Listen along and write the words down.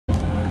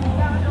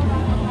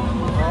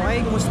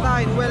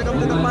kumusta? And welcome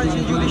to the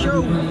Pnjs Judy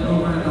Show.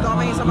 Ito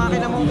kami sa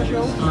Makina Moto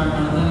Show.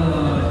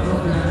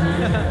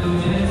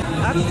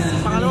 At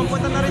pangalawang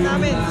punta na rin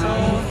namin. So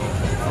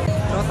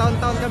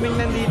taon-taon kaming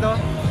nandito.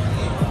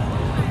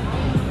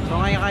 So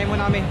ngayon kaya mo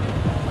namin.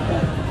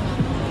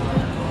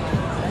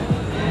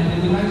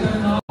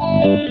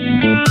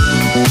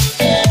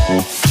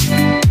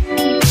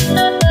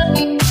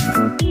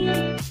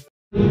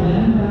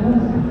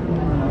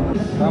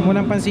 Tama mo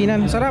ng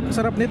pansinan. Sarap,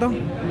 sarap nito.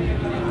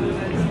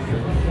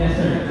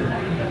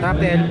 Sarap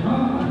din.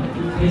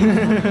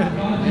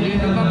 Hindi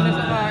na bang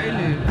nasa kain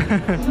eh.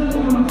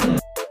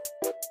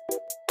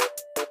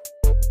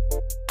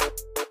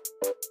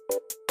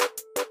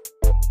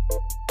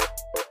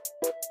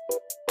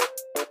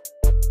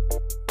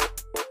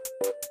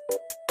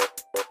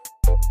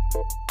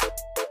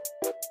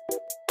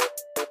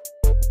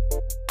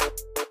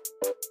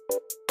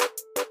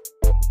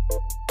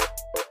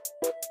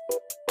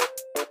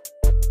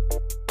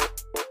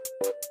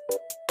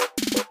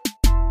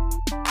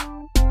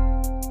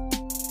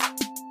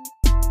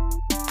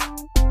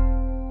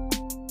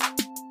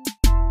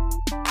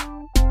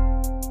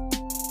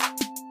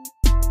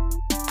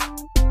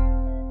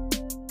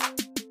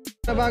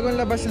 Bagong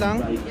labas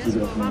lang? Yes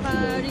po,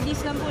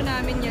 maka-release lang po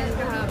namin yan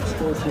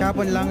kahapon.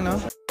 Kahapon lang, no?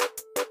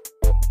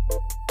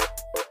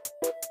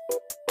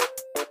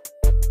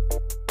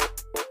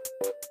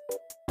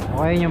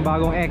 Okay, yung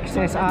bagong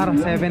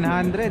XSR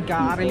 700.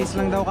 Kaka-release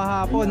lang daw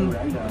kahapon.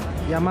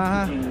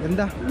 Yamaha,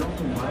 ganda.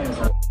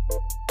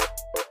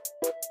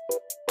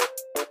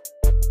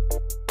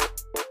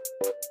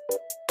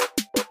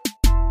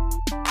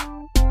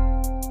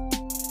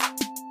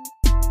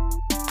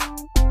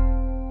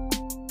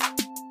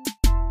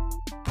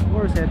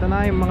 Ito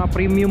na yung mga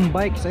premium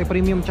bikes, ay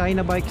premium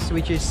China bikes,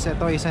 which is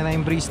ito, isa na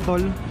yung Bristol.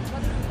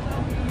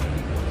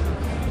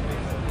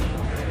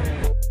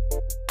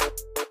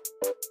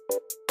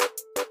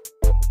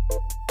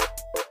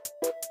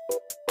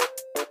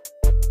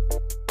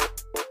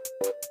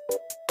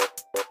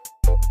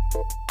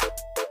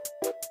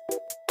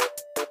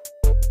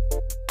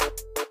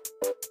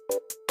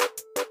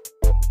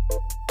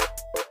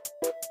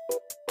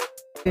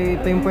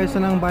 Ito yung pwesto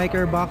ng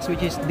biker box,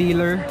 which is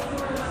dealer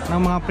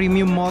ng mga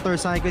premium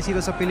motorcycles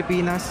dito sa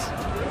Pilipinas.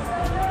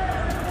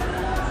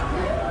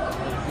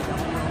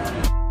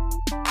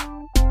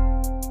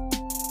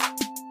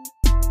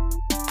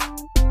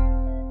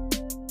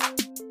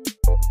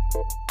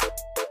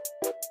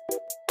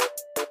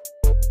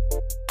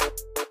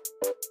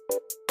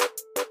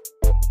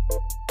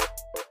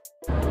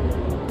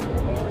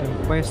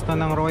 Yung pwesto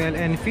ng Royal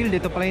Enfield.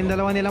 Ito pala yung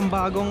dalawa nilang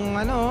bagong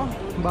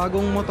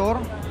bagong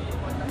motor.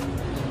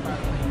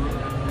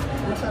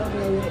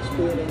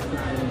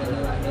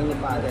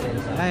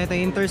 Ito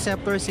yung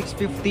Interceptor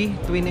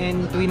 650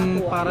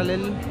 twin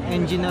parallel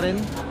engine na rin.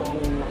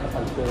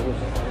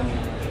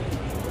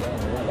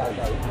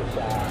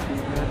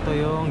 Ito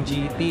yung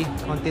GT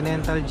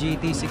Continental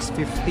GT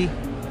 650.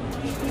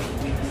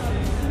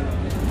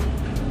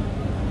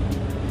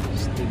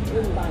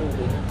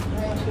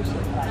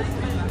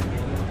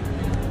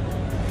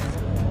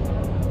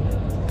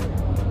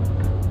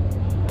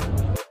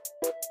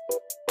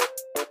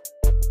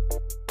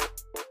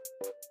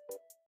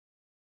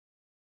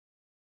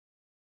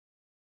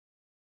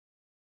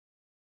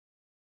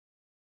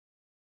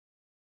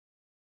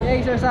 Hey,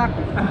 Sir Sak.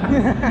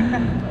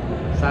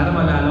 Sana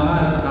manalo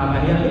ka,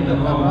 nakakahiya dito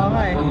mo.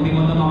 Okay. Kung di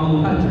mo ito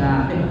makuha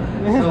sa akin.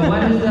 So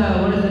what is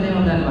the name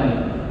of that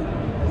bike?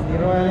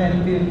 The Royal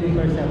Enfield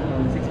Interceptor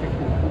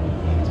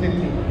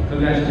 650.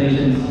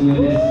 Congratulations with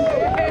this.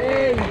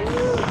 Hey.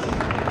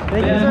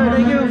 Thank you, sir.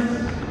 Thank you.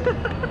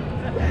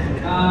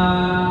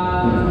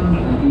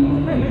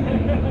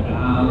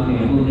 Okay,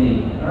 cool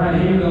day. Alright,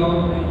 here you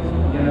go.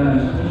 Get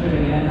a picture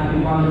again. Happy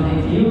Father's Day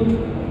to you.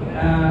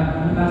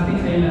 Plastic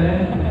sa'yo na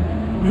rin.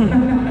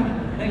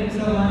 Thank you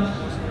so much.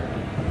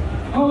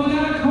 Oh, we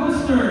got a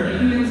coaster.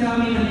 If you can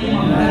tell me the name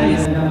of that. We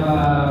have a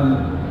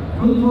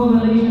fruitful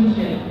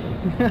relationship.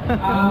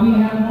 We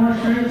have more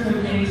shirts,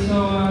 okay?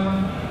 So,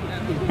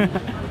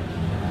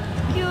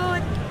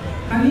 Cute!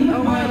 kanina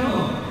ba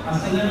ito? A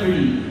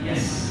celebrity.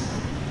 Yes.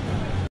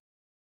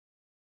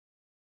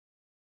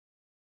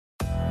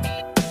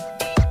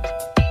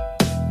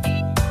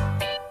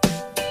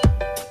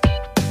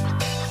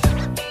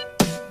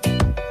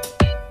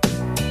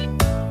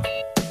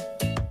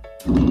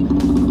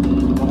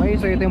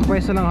 So ito yung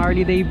pwesto ng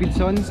Harley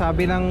Davidson.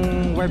 Sabi ng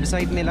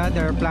website nila,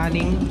 they're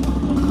planning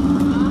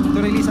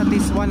to release at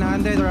least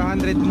 100 or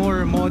 100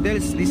 more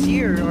models this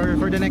year or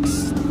for the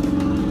next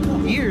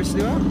years,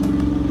 di ba?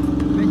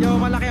 Medyo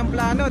malaki ang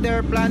plano.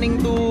 They're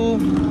planning to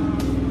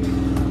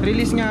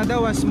release nga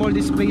daw a small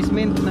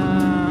displacement na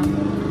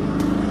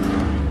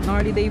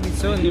Harley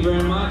Davidson. Thank you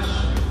very much.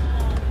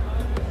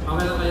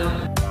 Okay lang kayo.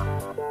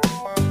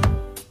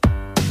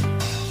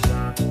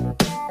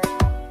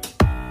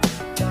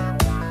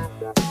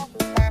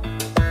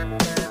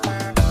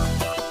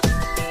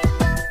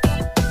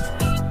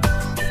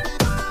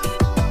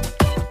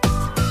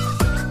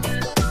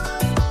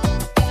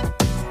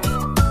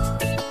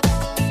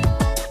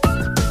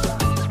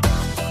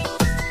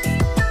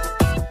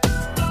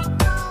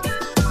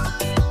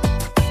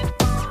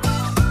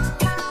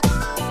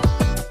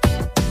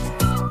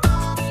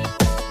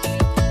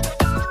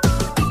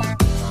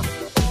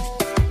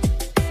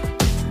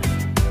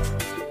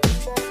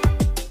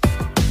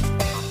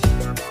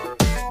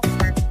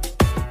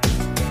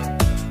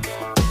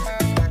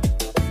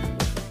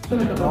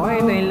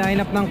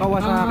 ng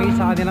Kawasaki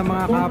sa kanilang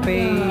mga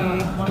cafe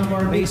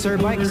racer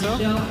bikes. So,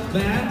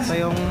 ito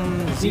yung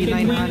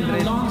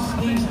Z900. Long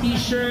sleeves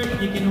t-shirt,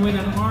 you can win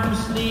an arm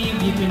sleeve,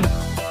 you can...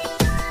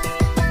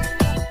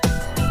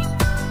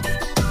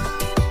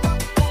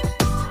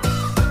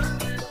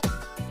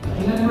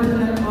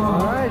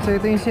 Alright, so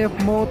ito yung CF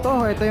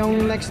Moto. Ito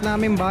yung next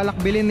namin balak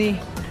bilhin ni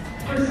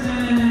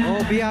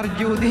OBR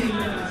Judy.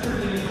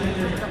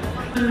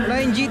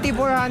 Wala yung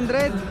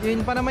GT400.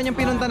 Yun pa naman yung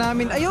pinunta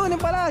namin. Ayun, yun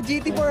pala,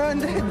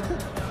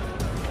 GT400.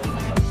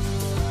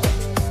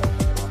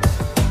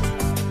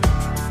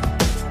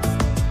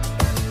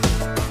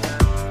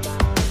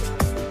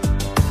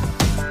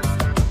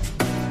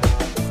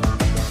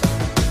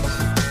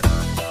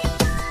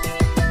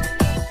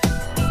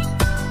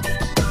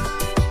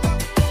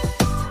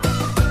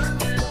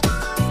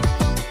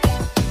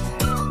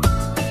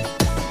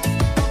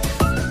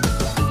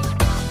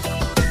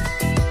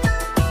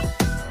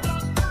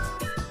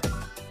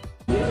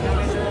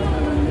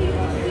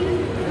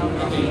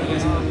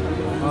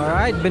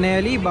 Alright,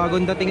 Benelli,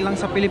 bagong dating lang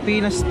sa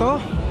Pilipinas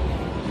to.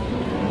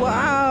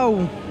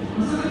 Wow!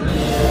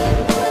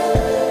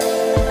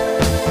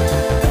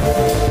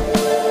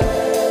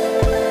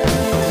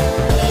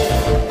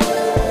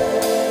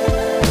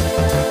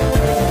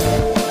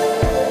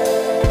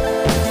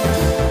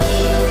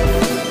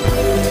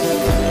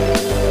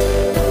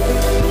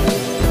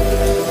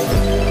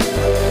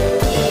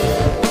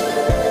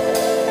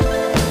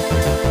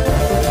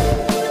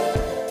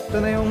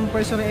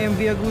 Person ng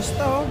MV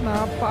Agusta, oh,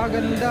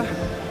 napakaganda.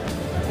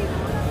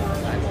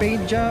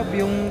 Paint job,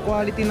 yung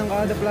quality ng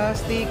kada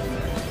plastic,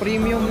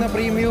 premium na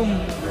premium.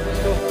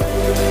 So,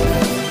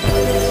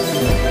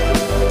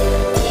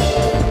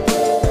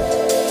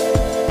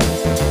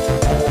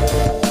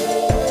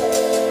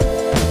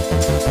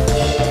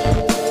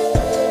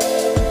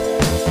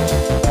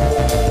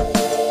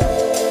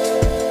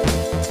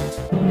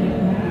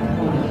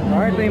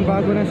 alright, ito yung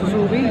bago ng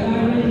Suzuki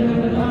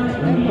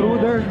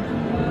Intruder.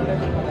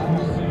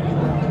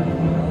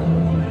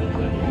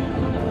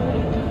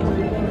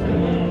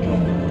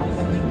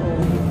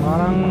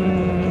 Parang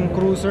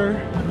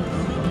cruiser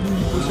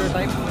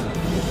type.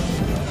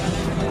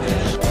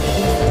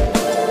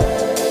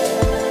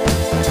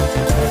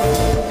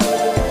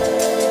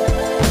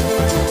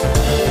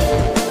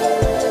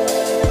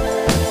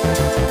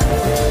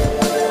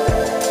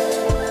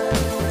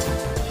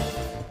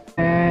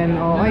 And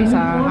okay,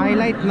 sa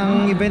highlight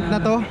ng event na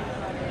to,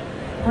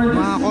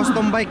 mga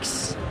custom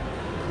bikes.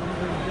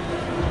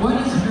 What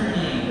is her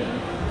name?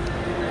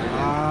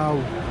 Wow.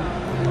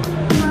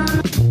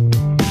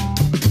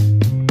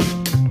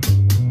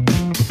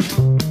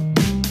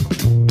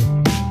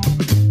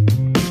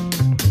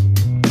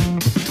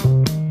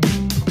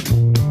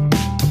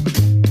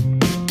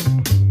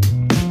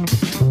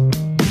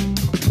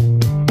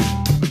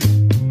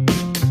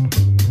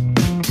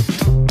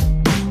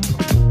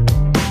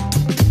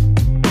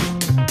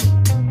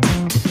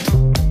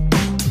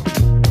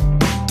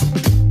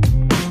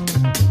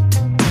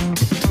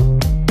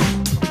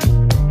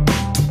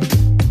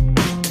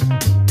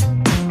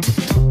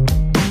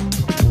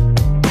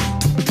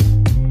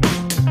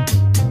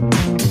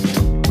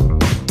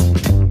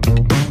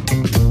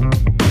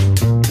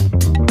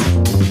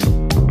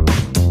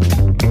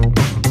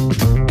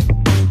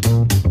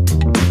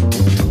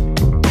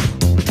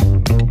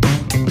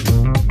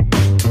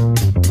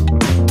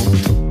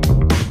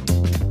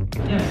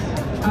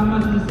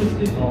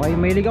 Okay,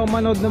 mahilig ako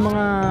manood ng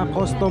mga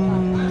custom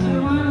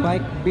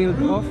bike build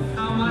off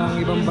ng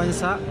ibang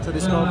bansa sa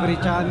Discovery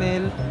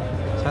Channel,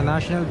 sa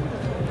National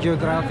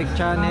Geographic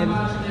Channel.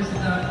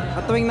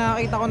 At tuwing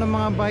nakakita ko ng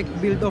mga bike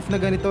build off na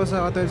ganito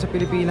sa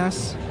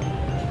Pilipinas,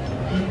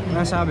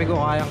 nasabi ko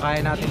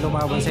kayang-kaya natin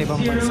lumaban sa ibang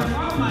bansa.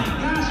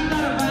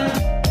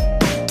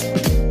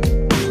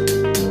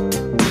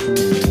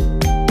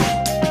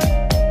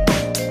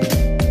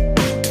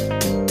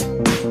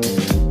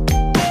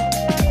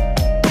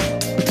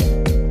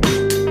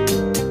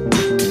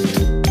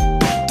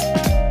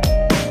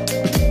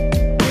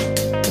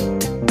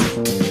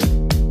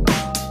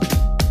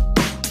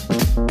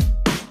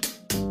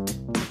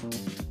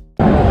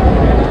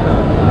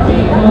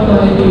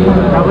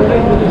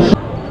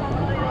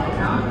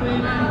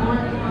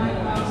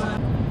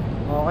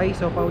 Okay,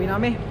 so pauwi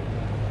namin.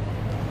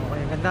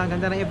 Okay, ang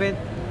ganda ng event.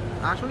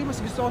 Actually, mas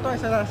gusto ko to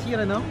sa last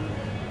year, ano?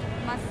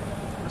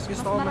 Mas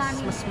gusto ko,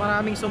 mas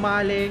maraming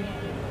sumali,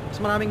 mas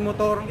maraming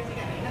motor.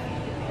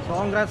 So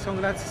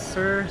congrats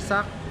Sir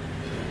Sak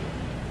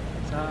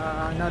sa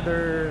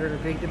another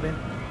great event.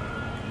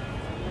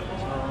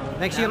 So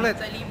next year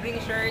ulit. Sa libreng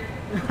shirt.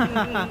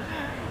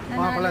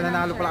 Mga pala,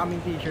 nanalo pala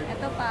kaming t-shirt.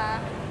 Ito pa.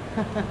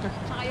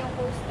 Tsaka yung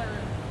poster.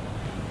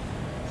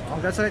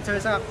 Congrats ulit Sir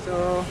Sak.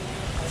 So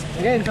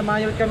again,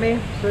 samahan niyo ulit kami.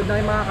 Sunod na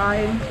yung mga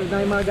kain, sunod na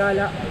yung mga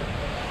gala.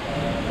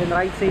 And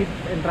ride safe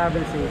and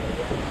travel safe.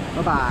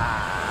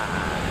 Bye-bye!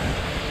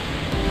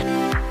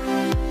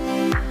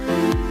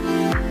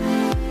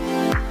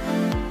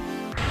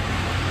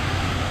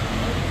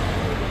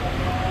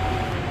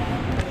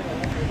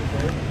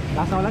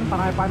 Last na ulan,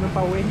 paano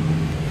pa uwin?